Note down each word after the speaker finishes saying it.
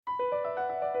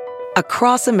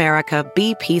Across America,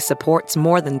 BP supports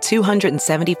more than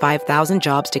 275,000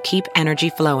 jobs to keep energy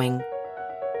flowing.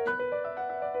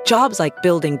 Jobs like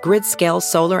building grid-scale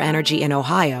solar energy in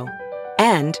Ohio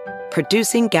and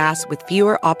producing gas with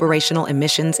fewer operational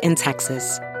emissions in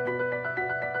Texas.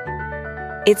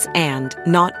 It's and,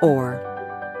 not or.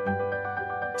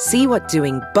 See what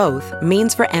doing both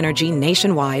means for energy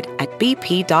nationwide at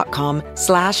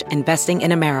bp.com/investing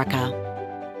in America.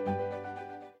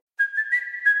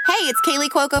 Hey, it's Kaylee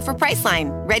Cuoco for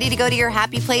Priceline. Ready to go to your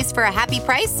happy place for a happy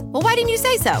price? Well, why didn't you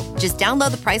say so? Just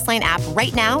download the Priceline app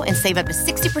right now and save up to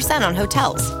 60% on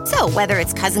hotels. So whether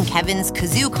it's Cousin Kevin's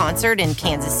Kazoo Concert in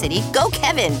Kansas City, go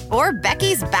Kevin, or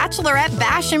Becky's Bachelorette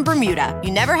Bash in Bermuda,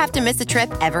 you never have to miss a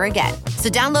trip ever again. So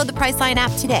download the Priceline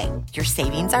app today. Your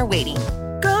savings are waiting.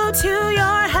 Go to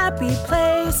your happy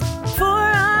place for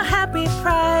a happy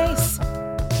price.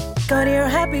 Go to your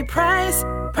happy price,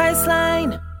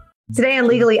 Priceline. Today on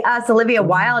Legally Us, Olivia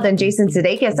Wilde and Jason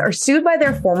Sudeikis are sued by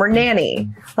their former nanny.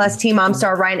 Plus, Teen Mom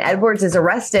star Ryan Edwards is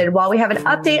arrested, while we have an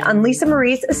update on Lisa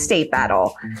Marie's estate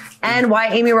battle and why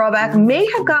Amy Robach may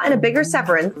have gotten a bigger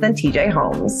severance than TJ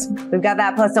Holmes. We've got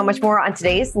that plus so much more on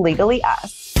today's Legally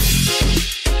Us.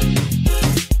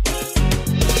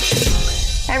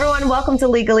 Hey everyone, welcome to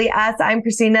Legally Us. I'm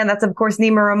Christina, and that's of course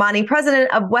Nima Rahmani,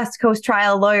 president of West Coast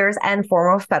Trial Lawyers and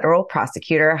former federal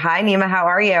prosecutor. Hi Nima, how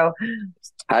are you?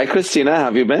 Hi, Christina. How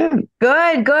have you been?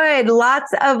 Good, good.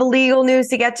 Lots of legal news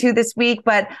to get to this week,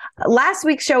 but last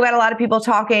week's show got a lot of people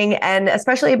talking, and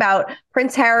especially about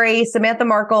Prince Harry, Samantha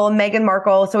Markle, and Meghan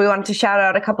Markle. So we wanted to shout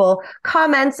out a couple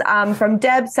comments. From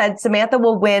Deb said Samantha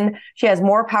will win. She has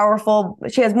more power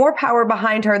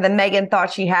behind her than Meghan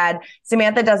thought she had.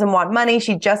 Samantha doesn't want money.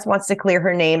 She just wants to clear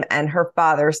her name and her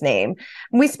father's name.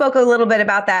 We spoke a little bit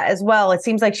about that as well. It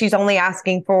seems like she's only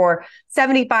asking for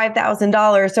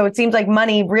 $75,000. So it seems like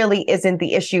money really isn't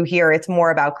the issue here. It's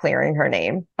more about clearing her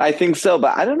name. I think so,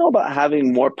 but I don't know about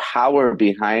having more power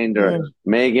behind her.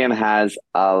 Meghan has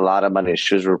a lot of money.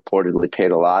 She was reportedly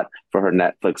paid a lot for her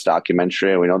Netflix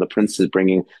documentary. And we know the prince is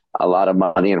bringing a lot of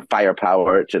money and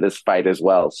firepower to this fight as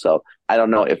well. So I don't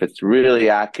know if it's really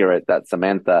accurate that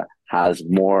Samantha has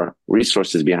more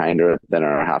resources behind her than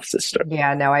her half-sister.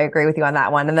 Yeah, no, I agree with you on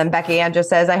that one. And then Becky Ann just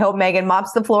says, I hope Meghan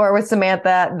mops the floor with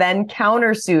Samantha, then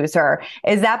countersues her.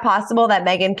 Is that possible that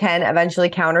Meghan can eventually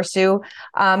countersue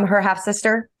her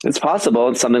half-sister? It's possible.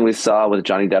 It's something we saw with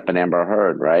Johnny Depp and Amber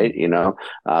Heard, right? You know,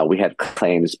 we had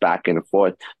claims back and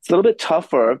forth. It's a little bit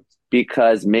tougher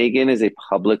because Meghan is a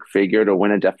public figure. To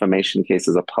win a defamation case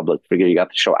as a public figure, you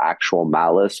got to show actual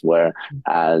malice,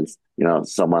 whereas you know,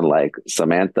 someone like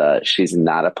Samantha, she's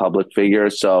not a public figure.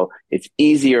 So it's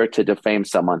easier to defame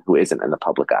someone who isn't in the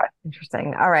public eye.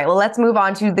 Interesting. All right. Well, let's move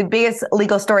on to the biggest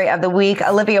legal story of the week.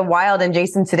 Olivia Wilde and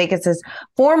Jason Sudeikis'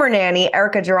 former nanny,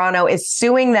 Erica Girano, is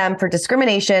suing them for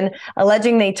discrimination,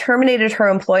 alleging they terminated her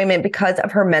employment because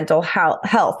of her mental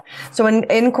health. So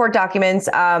in court documents,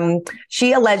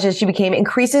 she alleges she became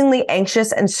increasingly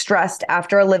anxious and stressed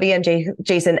after Olivia and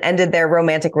Jason ended their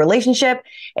romantic relationship.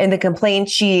 In the complaint,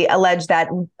 she alleged that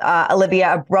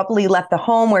Olivia abruptly left the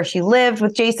home where she lived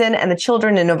with Jason and the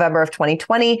children in November of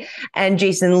 2020, and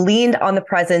Jason leaned on the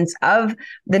presence of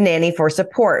the nanny for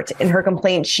support. In her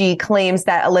complaint, she claims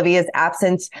that Olivia's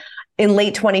absence in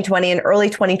late 2020 and early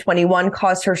 2021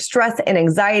 caused her stress and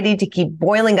anxiety to keep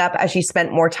boiling up as she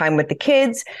spent more time with the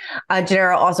kids.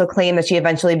 Gennaro also claimed that she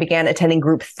eventually began attending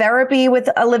group therapy with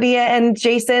Olivia and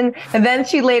Jason. And then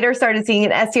she later started seeing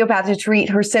an osteopath to treat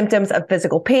her symptoms of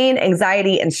physical pain,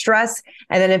 anxiety, and stress.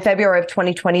 And then in February of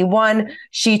 2021,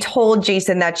 she told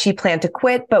Jason that she planned to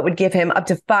quit, but would give him up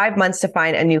to 5 months to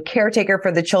find a new caretaker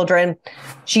for the children.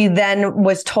 She then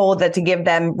was told that to give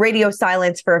them radio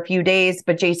silence for a few days,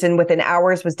 but Jason, within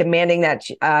hours, was demanding that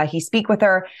he speak with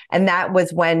her. And that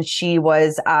was when she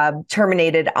was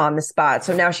terminated on the spot.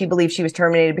 So now she believes she was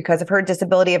terminated because of her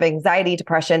disability of anxiety,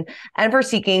 depression, and for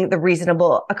seeking the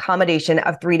reasonable accommodation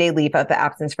of 3-day leave of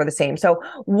absence for the same. So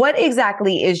what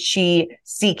exactly is she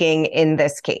seeking in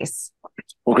this case?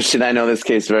 Well, Christina, I know this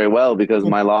case very well because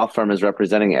my law firm is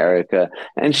representing Erica,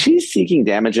 and she's seeking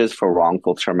damages for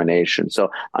wrongful termination. So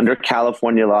under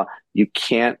California law, you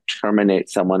can't terminate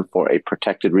someone for a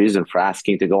protected reason for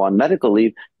asking to go on medical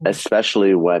leave,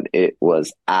 especially when it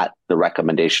was at the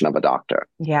recommendation of a doctor.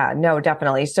 Yeah, no,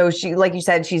 definitely. So she, like you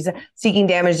said, she's seeking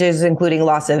damages, including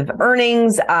loss of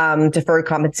earnings, deferred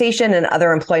compensation, and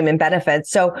other employment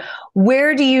benefits. So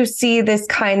where do you see this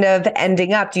kind of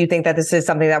ending up? Do you think that this is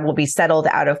something that will be settled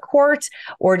out of court,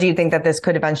 or do you think that this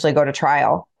could eventually go to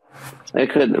trial? It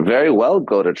could very well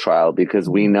go to trial because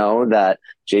we know that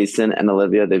Jason and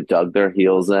Olivia, they've dug their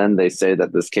heels in. They say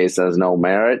that this case has no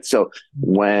merit. So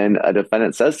when a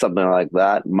defendant says something like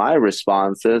that, my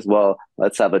response is, well,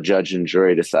 let's have a judge and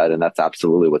jury decide. And that's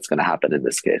absolutely what's going to happen in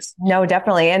this case. No,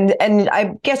 definitely. And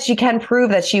I guess she can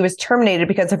prove that she was terminated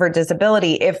because of her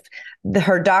disability if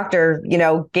her doctor,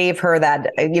 gave her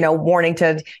that, warning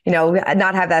to,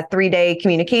 not have that 3-day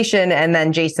communication. And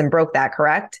then Jason broke that,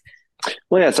 correct?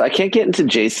 Well, yeah, so I can't get into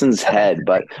Jason's head,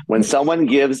 but when someone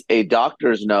gives a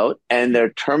doctor's note and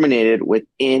they're terminated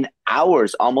within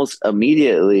hours, almost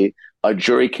immediately, a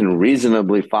jury can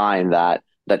reasonably find that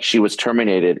she was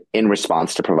terminated in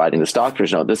response to providing this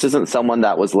doctor's note. This isn't someone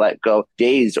that was let go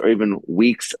days or even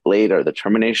weeks later. The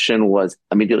termination was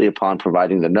immediately upon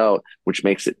providing the note, which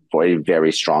makes it for a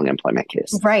very strong employment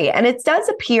case. Right. And it does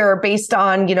appear based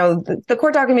on, the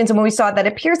court documents and when we saw it, that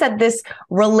it appears that this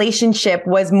relationship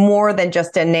was more than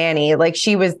just a nanny. Like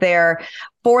she was there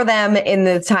for them in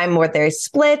the time where they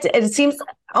split. It seems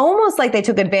almost like they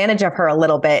took advantage of her a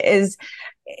little bit. Is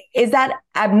that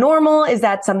abnormal? Is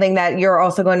that something that you're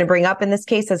also going to bring up in this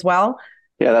case as well?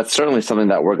 Yeah, that's certainly something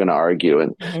that we're going to argue.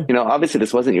 And, obviously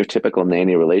this wasn't your typical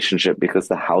nanny relationship because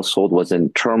the household was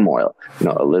in turmoil.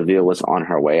 Olivia was on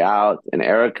her way out and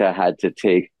Erica had to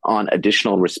take on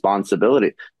additional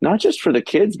responsibility, not just for the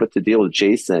kids, but to deal with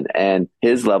Jason and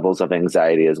his levels of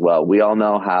anxiety as well. We all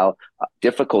know how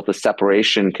difficult the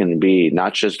separation can be,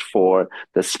 not just for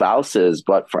the spouses,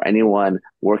 but for anyone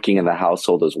working in the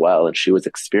household as well. And she was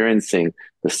experiencing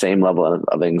the same level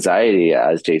of anxiety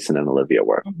as Jason and Olivia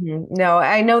were. Mm-hmm. No,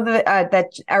 I know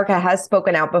that Erica has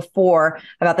spoken out before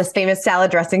about this famous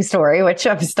salad dressing story, which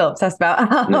I'm still obsessed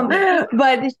about.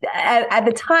 But at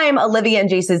the time, Olivia and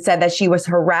Jason said that she was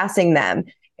harassing them.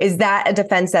 Is that a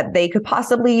defense that they could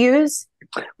possibly use?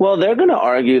 Well, they're going to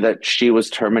argue that she was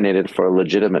terminated for a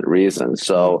legitimate reason.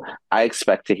 So I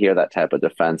expect to hear that type of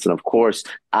defense. And of course,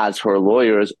 as her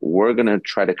lawyers, we're going to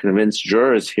try to convince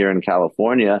jurors here in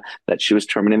California that she was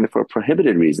terminated for a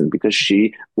prohibited reason because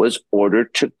she was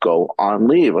ordered to go on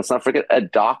leave. Let's not forget, a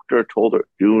doctor told her,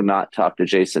 do not talk to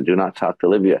Jason, do not talk to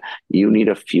Olivia. You need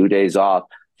a few days off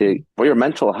for your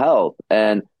mental health.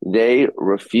 And they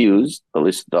refused, at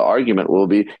least the argument will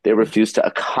be, they refused to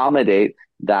accommodate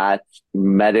that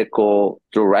medical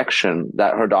direction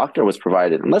that her doctor was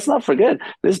provided. And let's not forget,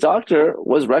 this doctor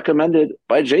was recommended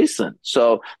by Jason.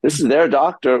 So this is their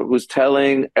doctor who's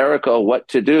telling Erica what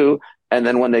to do. And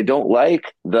then when they don't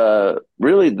like the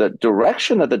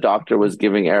direction that the doctor was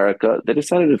giving Erica, they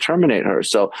decided to terminate her.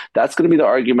 So that's going to be the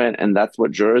argument. And that's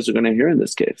what jurors are going to hear in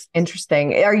this case.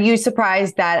 Interesting. Are you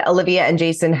surprised that Olivia and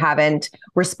Jason haven't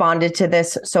responded to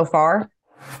this so far?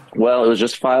 Well, it was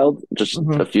just filed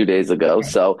a few days ago. Okay.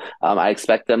 So I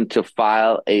expect them to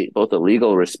file both a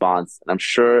legal response, and I'm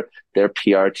sure their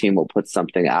PR team will put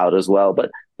something out as well.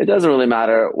 But it doesn't really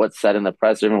matter what's said in the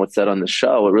press or even what's said on the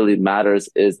show. What really matters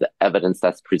is the evidence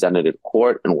that's presented in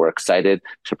court, and we're excited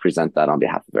to present that on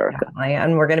behalf of Erica. Definitely.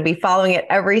 And we're going to be following it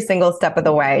every single step of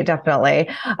the way, definitely.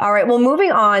 All right, well,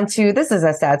 moving on to, this is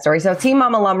a sad story. So Teen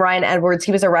Mom alum Ryan Edwards,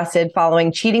 he was arrested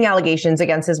following cheating allegations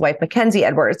against his wife, Mackenzie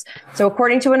Edwards. So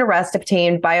according to an arrest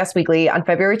obtained by Us Weekly on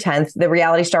February 10th, the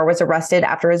reality star was arrested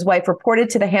after his wife reported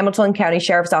to the Hamilton County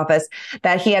Sheriff's Office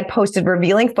that he had posted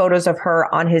revealing photos of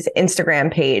her on his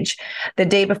Instagram page. The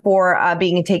day before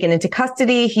being taken into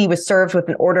custody, he was served with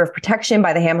an order of protection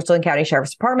by the Hamilton County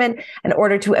Sheriff's Department in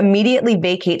order to immediately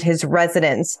vacate his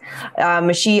residence.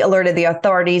 She alerted the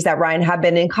authorities that Ryan had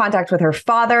been in contact with her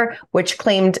father, which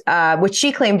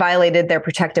she claimed violated their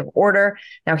protective order.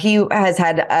 Now, he has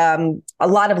had a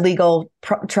lot of legal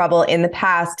trouble in the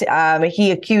past. He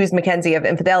accused Mackenzie of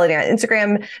infidelity on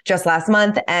Instagram just last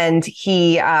month, and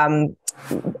he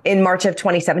in March of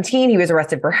 2017, he was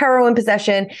arrested for heroin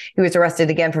possession. He was arrested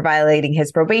again for violating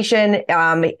his probation.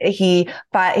 He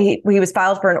was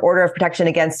filed for an order of protection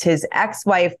against his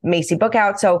ex-wife, Macy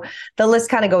Bookout. So the list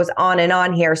kind of goes on and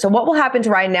on here. So what will happen to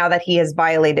Ryan now that he has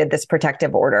violated this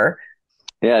protective order?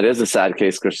 Yeah, it is a sad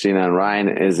case, Christina, and Ryan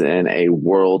is in a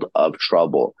world of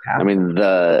trouble. Yeah. I mean,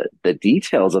 the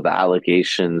details of the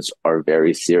allegations are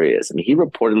very serious. I mean, he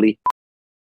reportedly...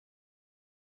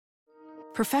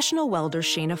 Professional welder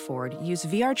Shayna Ford used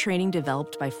VR training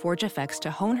developed by ForgeFX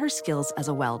to hone her skills as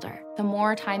a welder. The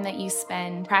more time that you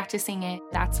spend practicing it,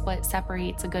 that's what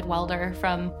separates a good welder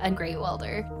from a great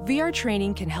welder. VR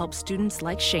training can help students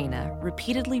like Shayna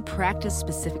repeatedly practice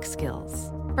specific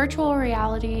skills. Virtual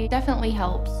reality definitely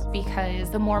helps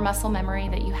because the more muscle memory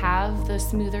that you have, the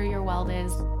smoother your weld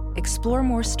is. Explore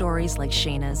more stories like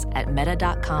Shayna's at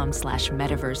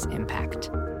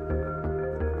meta.com/metaverseimpact.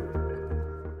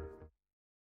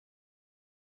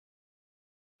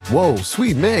 Whoa,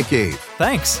 sweet man cave.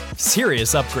 Thanks.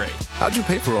 Serious upgrade. How'd you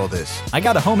pay for all this? I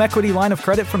got a home equity line of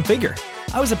credit from Figure.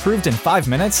 I was approved in 5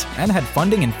 minutes and had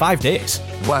funding in 5 days.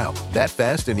 Wow, that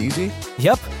fast and easy?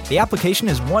 Yep, the application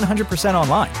is 100%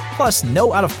 online, plus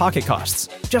no out-of-pocket costs.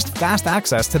 Just fast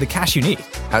access to the cash you need.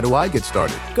 How do I get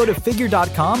started? Go to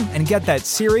figure.com and get that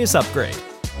serious upgrade.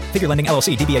 Figure Lending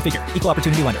LLC, DBA Figure, Equal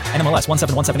Opportunity Lender, NMLS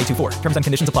 1717824. Terms and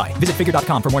conditions apply. Visit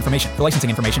figure.com for more information. For licensing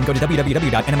information, go to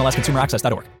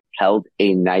www.nmlsconsumeraccess.org. Held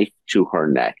a knife to her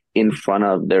neck in front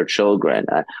of their children,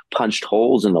 punched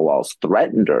holes in the walls,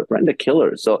 threatened to kill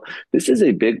her. So this is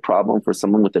a big problem for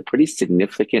someone with a pretty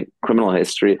significant criminal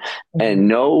history and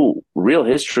no real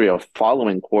history of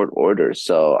following court orders.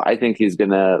 So I think he's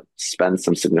going to spend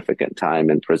some significant time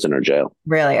in prison or jail.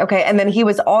 Really? Okay. And then he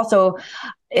was also,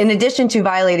 in addition to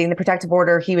violating the protective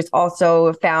order, he was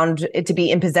also found to be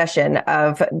in possession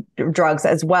of drugs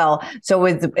as well. So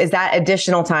is that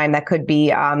additional time that could be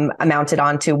amounted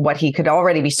on to what he could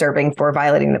already be serving for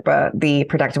violating the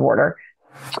protective order?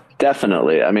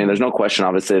 Definitely. I mean, there's no question,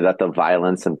 obviously, that the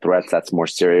violence and threats, that's more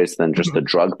serious than just the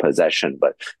drug possession.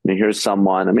 But I mean, here's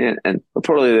someone, and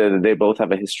reportedly they both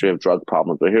have a history of drug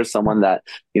problems, but here's someone that,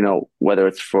 whether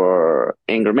it's for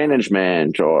anger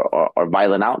management or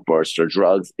violent outbursts or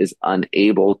drugs, is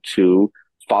unable to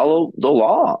follow the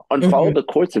law and follow the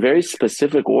court's very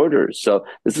specific orders. So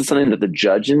this is something that the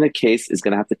judge in the case is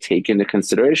going to have to take into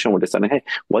consideration when deciding, hey,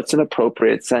 what's an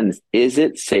appropriate sentence? Is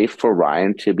it safe for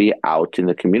Ryan to be out in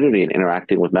the community and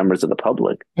interacting with members of the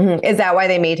public? Is that why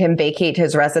they made him vacate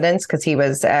his residence? Because he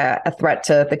was a threat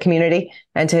to the community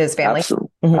and to his family?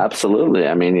 Absolutely.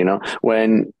 I mean,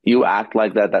 when you act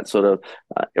like that sort of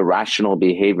irrational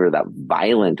behavior, that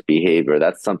violent behavior,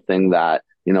 that's something that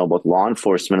both law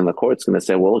enforcement and the court's going to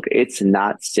say, well, look, it's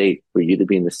not safe for you to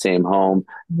be in the same home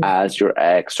as your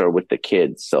ex or with the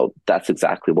kids. So that's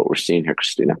exactly what we're seeing here,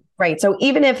 Christina. Right. So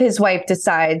even if his wife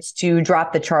decides to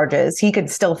drop the charges, he could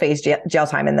still face jail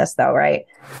time in this, though, right?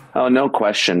 Oh, no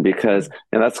question, because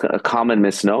that's a common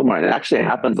misnomer. And it actually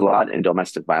happens a lot in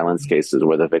domestic violence cases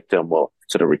where the victim will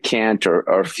sort of recant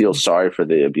or feel sorry for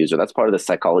the abuser. That's part of the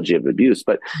psychology of abuse.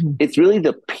 But it's really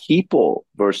the people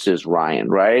versus Ryan,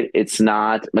 right? It's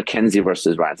not Mackenzie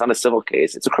versus Ryan. It's not a civil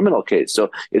case. It's a criminal case. So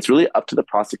it's really up to the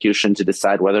prosecution to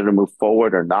decide whether to move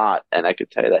forward or not. And I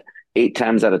could tell you that 8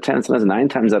 times out of 10, sometimes 9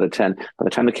 times out of 10, by the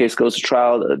time the case goes to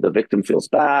trial, the victim feels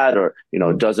bad or,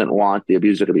 doesn't want the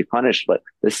abuser to be punished. But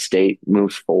the state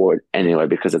moves forward anyway,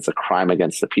 because it's a crime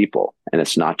against the people and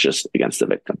it's not just against the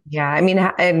victim. Yeah. I mean,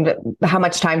 and how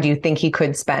much time do you think he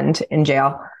could spend in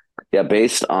jail? Yeah,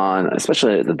 based on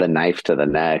especially the knife to the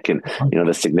neck and,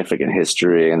 the significant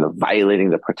history and the violating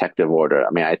the protective order.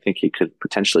 I mean, I think he could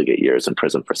potentially get years in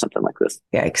prison for something like this.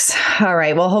 Yikes. All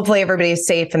right. Well, hopefully everybody is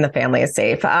safe and the family is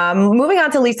safe. Moving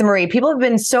on to Lisa Marie. People have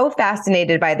been so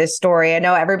fascinated by this story. I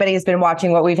know everybody has been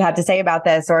watching what we've had to say about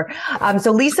this.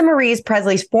 So Lisa Marie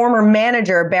Presley's former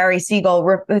manager, Barry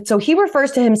Siegel, so he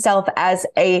refers to himself as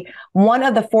one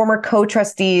of the former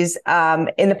co-trustees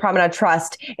in the Promenade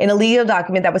Trust in a legal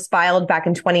document that was filed back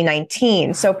in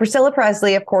 2019. So Priscilla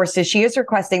Presley, of course, she is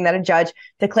requesting that a judge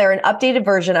declare an updated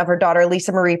version of her daughter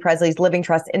Lisa Marie Presley's living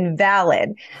trust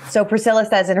invalid. So Priscilla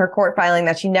says in her court filing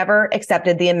that she never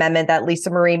accepted the amendment that Lisa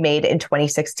Marie made in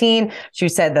 2016. She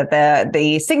said that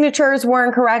the signatures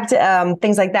weren't correct,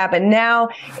 things like that. But now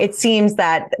it seems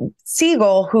that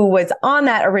Siegel, who was on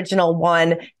that original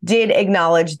one, did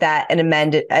acknowledge that an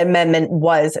amendment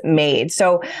was made.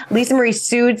 So Lisa Marie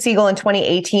sued Siegel in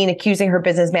 2018, accusing her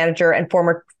business manager and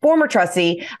former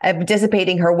trustee of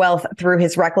dissipating her wealth through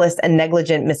his reckless and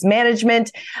negligent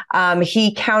mismanagement.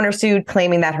 He countersued,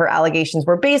 claiming that her allegations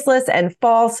were baseless and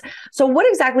false. So what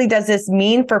exactly does this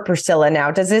mean for Priscilla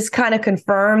now? Does this kind of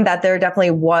confirm that there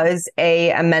definitely was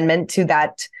a amendment to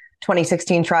that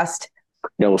 2016 trust?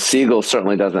 Well, Siegel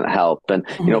certainly doesn't help. And,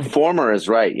 former is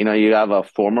right. You have a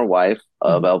former wife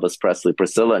of Elvis Presley,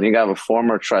 Priscilla, and you have a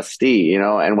former trustee,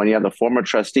 and when you have the former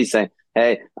trustee saying,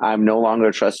 hey, I'm no longer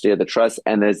a trustee of the trust,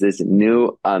 and there's this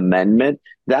new amendment,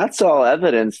 that's all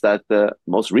evidence that the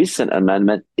most recent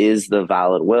amendment is the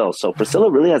valid will. So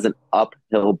Priscilla really has an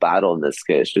uphill battle in this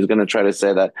case. She's going to try to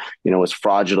say that, it was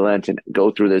fraudulent and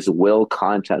go through this will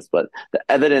contest. But the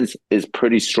evidence is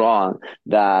pretty strong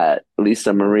that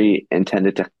Lisa Marie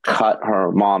intended to cut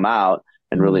her mom out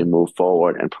and really move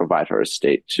forward and provide her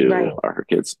estate to her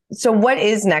kids. So what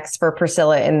is next for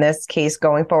Priscilla in this case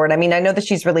going forward? I mean, I know that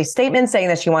she's released statements saying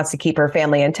that she wants to keep her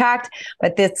family intact,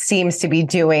 but this seems to be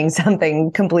doing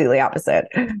something completely opposite.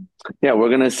 Yeah, we're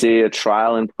going to see a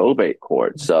trial in probate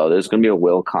court. So there's going to be a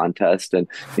will contest. And,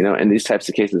 in these types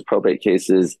of cases, probate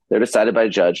cases, they're decided by a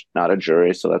judge, not a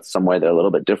jury. So that's some way they're a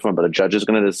little bit different, but a judge is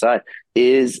going to decide,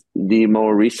 is the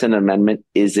more recent amendment,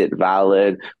 is it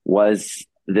valid? Was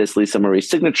this Lisa Marie's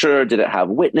signature? Did it have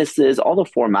witnesses? All the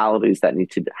formalities that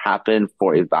need to happen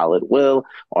for a valid will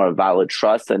or a valid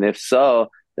trust. And if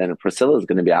so, then Priscilla is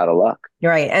going to be out of luck.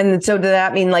 Right. And so does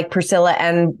that mean like Priscilla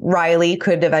and Riley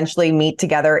could eventually meet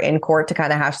together in court to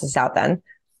kind of hash this out then?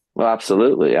 Well,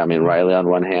 absolutely. I mean, Riley on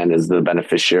one hand is the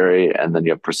beneficiary, and then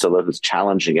you have Priscilla who's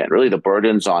challenging it. Really, the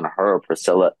burden's on her,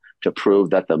 Priscilla, to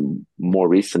prove that the more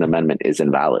recent amendment is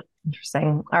invalid.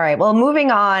 Interesting. All right. Well,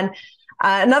 moving on.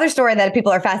 Another story that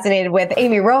people are fascinated with,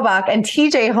 Amy Robach and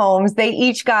TJ Holmes, they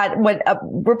each got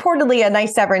reportedly a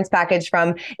nice severance package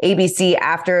from ABC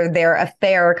after their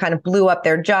affair kind of blew up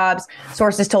their jobs.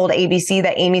 Sources told ABC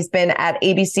that Amy's been at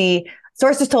ABC.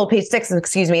 Sources told Page Six,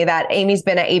 that Amy's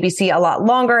been at ABC a lot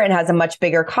longer and has a much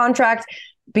bigger contract,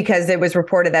 because it was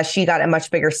reported that she got a much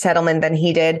bigger settlement than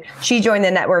he did. She joined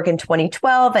the network in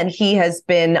 2012, and he has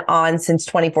been on since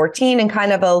 2014 in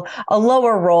kind of a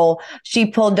lower role. She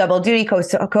pulled double duty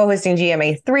co-hosting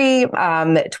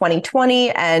GMA3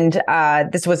 2020, and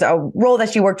this was a role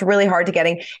that she worked really hard to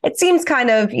getting. It seems kind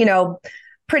of,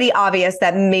 pretty obvious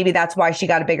that maybe that's why she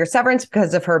got a bigger severance,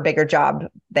 because of her bigger job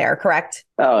there, correct?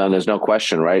 Oh, and there's no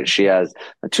question, right? She has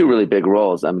two really big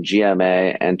roles,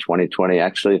 GMA and 2020.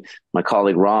 Actually, my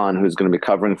colleague Ron, who's going to be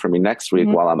covering for me next week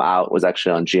while I'm out, was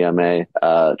actually on GMA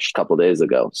just a couple of days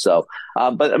ago. So,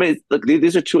 but I mean, look,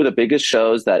 these are two of the biggest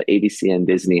shows that ABC and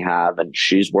Disney have, and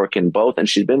she's working both, and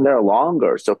she's been there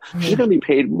longer. So she's going to be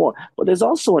paid more. But there's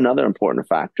also another important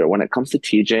factor. When it comes to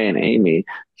TJ and Amy,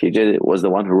 TJ was the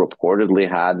one who reportedly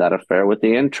had that affair with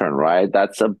the intern, right?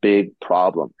 That's a big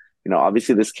problem.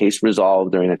 Obviously this case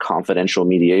resolved during a confidential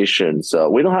mediation, so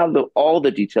we don't have all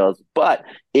the details, but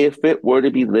if it were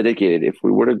to be litigated, if we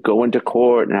were to go into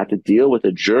court and have to deal with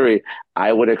a jury,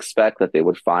 I would expect that they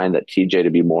would find that TJ to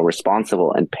be more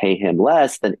responsible and pay him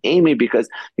less than Amy, because,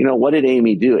 what did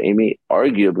Amy do? Amy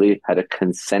arguably had a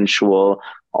consensual,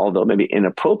 although maybe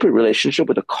inappropriate, relationship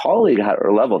with a colleague at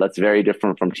her level. That's very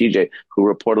different from TJ, who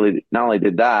reportedly not only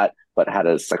did that, but had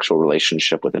a sexual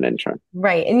relationship with an intern.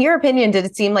 Right. In your opinion, did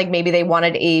it seem like maybe they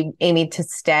wanted Amy to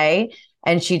stay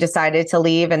and she decided to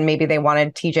leave, and maybe they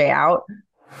wanted TJ out?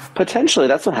 Potentially,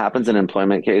 that's what happens in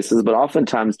employment cases. But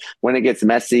oftentimes when it gets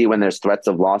messy, when there's threats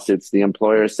of lawsuits, the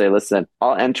employers say, listen,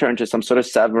 I'll enter into some sort of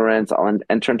severance, I'll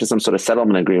enter into some sort of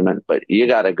settlement agreement, but you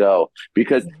got to go.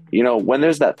 Because, when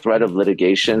there's that threat of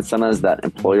litigation, sometimes that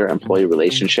employer-employee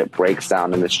relationship breaks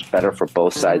down, and it's better for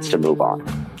both sides to move on.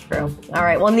 True. All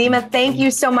right. Well, Nima, thank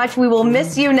you so much. We will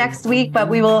miss you next week, but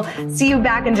we will see you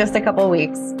back in just a couple of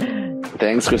weeks.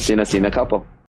 Thanks, Christina. See you in a couple.